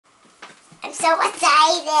I'm so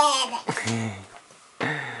excited.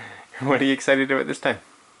 What are you excited about this time?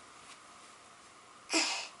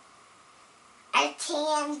 A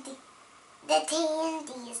candy. The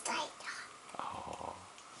candy is like Oh.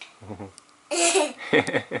 and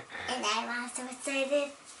I'm also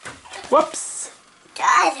excited. Whoops!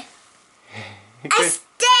 Dad, I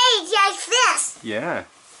stayed like this. Yeah.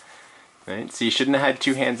 Right, so you shouldn't have had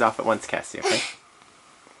two hands off at once, Cassie, okay?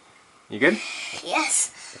 You good?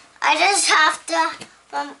 Yes. I just have to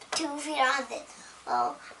put 2 feet on this.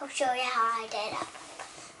 Well, I'll show you how I did it.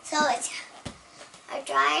 So I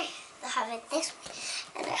try to have it this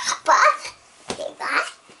way, and I hop up, like that,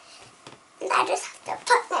 and I just have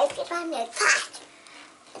to put my feet on the side.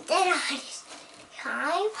 And then I just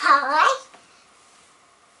climb high,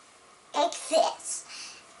 like this.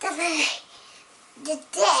 Then I did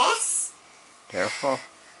this. Careful.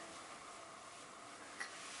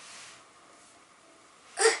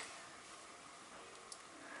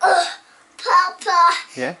 Papa.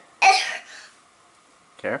 Yeah?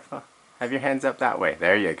 Careful. Have your hands up that way.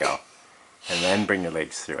 There you go. And then bring your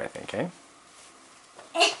legs through, I think, eh?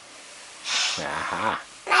 Aha.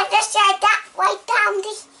 And I just tried that right down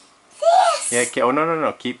this. Yeah, okay. Oh,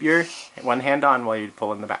 no. Keep your one hand on while you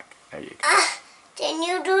pull in the back. There you go. Then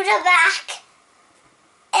you do the back.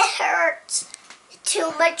 It hurts.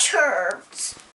 Too much hurts.